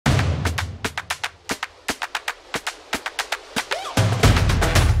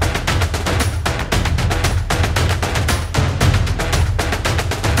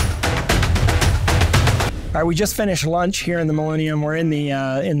right, we just finished lunch here in the Millennium. We're in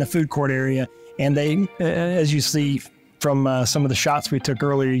the food court area, and they, as you see from some of the shots we took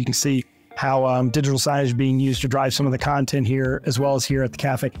earlier, you can see how digital signage is being used to drive some of the content here, as well as here at the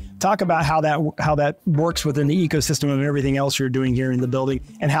cafe. Talk about how that works within the ecosystem of everything else you're doing here in the building,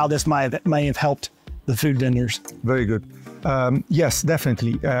 and how this may have helped the food vendors. Very good. Yes,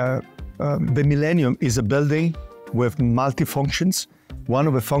 definitely. The Millennium is a building with multi-functions. One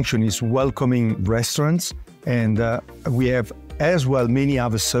of the functions is welcoming restaurants, and we have as well many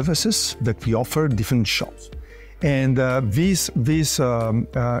other services that we offer, different shops. And these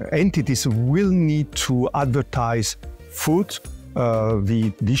entities will need to advertise food,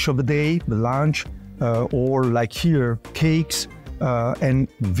 the dish of the day, the lunch, or like here, cakes. And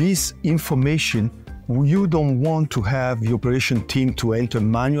this information, you don't want to have the operation team to enter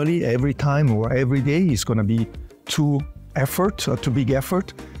manually every time or every day. It's going to be too big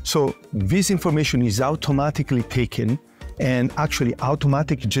effort. So this information is automatically taken and actually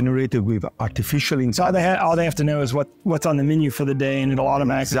automatically generated with artificial intelligence. So all they have to know is what's on the menu for the day, and it'll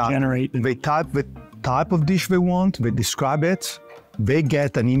automatically generate. They type the type of dish they want, they describe it, they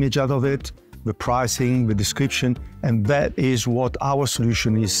get an image out of it, the pricing, the description, and that is what our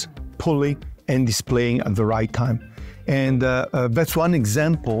solution is pulling and displaying at the right time. And that's one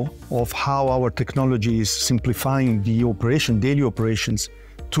example of how our technology is simplifying the daily operations,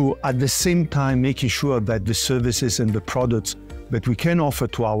 to at the same time making sure that the services and the products that we can offer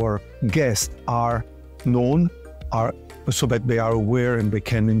to our guests are known, so that they are aware and they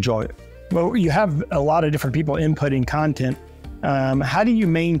can enjoy it. Well, you have a lot of different people inputting content. How do you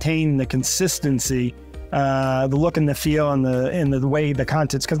maintain the consistency, the look and the feel and the way the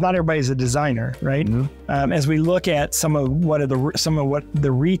content's, because not everybody's a designer, right? Mm-hmm. As we look at some of what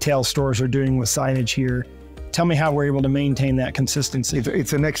the retail stores are doing with signage here, tell me how we're able to maintain that consistency.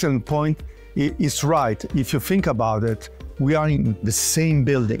 It's an excellent point. It's right. If you think about it, we are in the same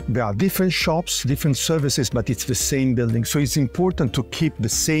building. There are different shops, different services, but it's the same building. So it's important to keep the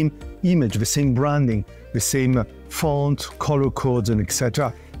same image, the same branding, the same font, color codes, and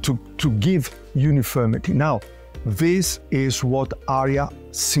etc. to give uniformity. Now, this is what ARIA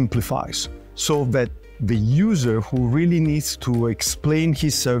simplifies, so that the user who really needs to explain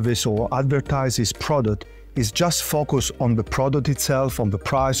his service or advertise his product is just focused on the product itself, on the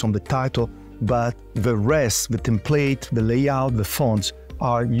price, on the title, but the rest, the template, the layout, the fonts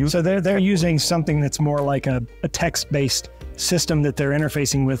are used. So they're using something that's more like a text-based system that they're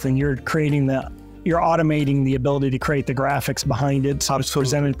interfacing with, and you're automating the ability to create the graphics behind it, so it's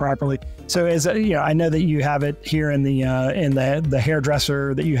presented properly. So I know that you have it here in the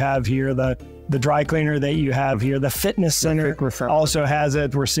hairdresser that you have here, the dry cleaner that you have here, the fitness center also has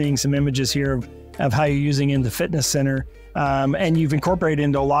it. We're seeing some images here of how you're using it in the fitness center. And you've incorporated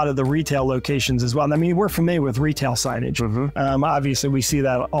into a lot of the retail locations as well. I mean, we're familiar with retail signage. Mm-hmm. Obviously, we see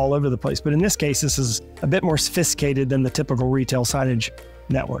that all over the place. But in this case, this is a bit more sophisticated than the typical retail signage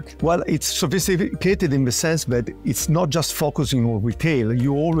network. Well, it's sophisticated in the sense that it's not just focusing on retail.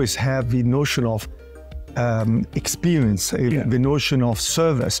 You always have the notion of experience, the notion of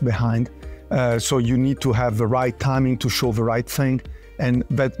service behind. So you need to have the right timing to show the right thing. And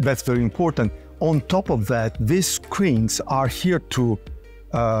that's very important. On top of that, these screens are here to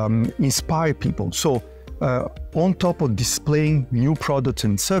inspire people. So on top of displaying new products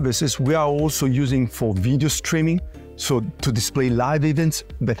and services, we are also using for video streaming, so to display live events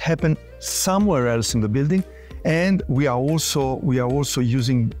that happen somewhere else in the building. And we are also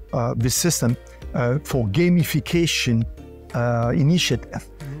using this system for gamification initiative.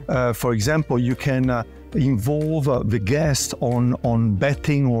 For example, you can involve the guest on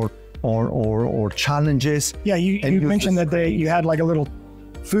betting or challenges. Yeah, you mentioned that you had like a little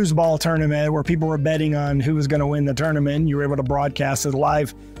foosball tournament where people were betting on who was going to win the tournament. You were able to broadcast it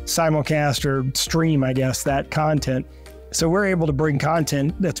live, simulcast or stream, I guess, that content. So we're able to bring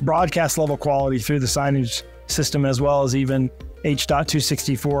content that's broadcast level quality through the signage system, as well as even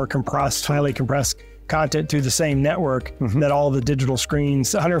H.264 compressed, highly compressed content through the same network that all the digital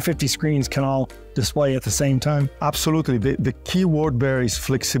screens, 150 screens, can all display at the same time. Absolutely. The key word there is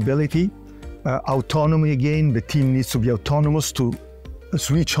flexibility, autonomy. Again, the team needs to be autonomous to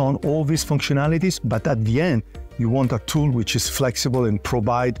switch on all these functionalities, but at the end, you want a tool which is flexible and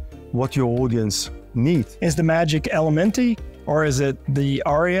provide what your audience needs. Is the magic Elementi, or is it the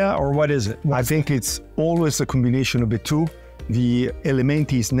ARIA, or what is it? I think it's always a combination of the two. The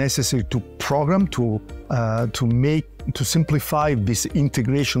Elementi is necessary to program, to simplify this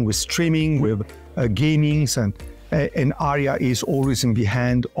integration with streaming, with gamings, and ARIA is always in the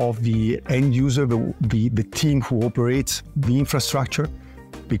hand of the end user, the team who operates the infrastructure,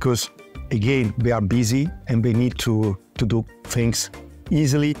 because again, they are busy and they need to do things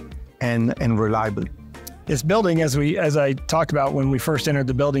easily and reliably. This building, as I talked about when we first entered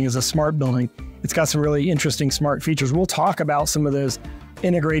the building, is a smart building. It's got some really interesting smart features. We'll talk about some of those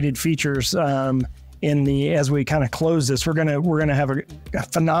integrated features as we kind of close this. We're gonna have a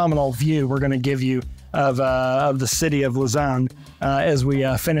phenomenal view we're gonna give you of the city of Lausanne as we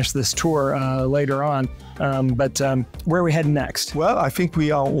finish this tour later on. But where are we heading next? Well, I think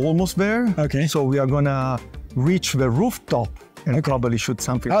we are almost there. Okay. So we are gonna reach the rooftop and probably shoot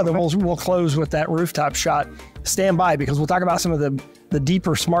something. Oh, then we'll close with that rooftop shot. Stand by, because we'll talk about some of the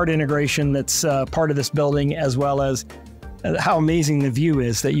deeper smart integration that's part of this building, as well as how amazing the view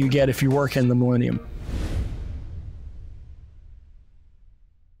is that you get if you work in the Millennium.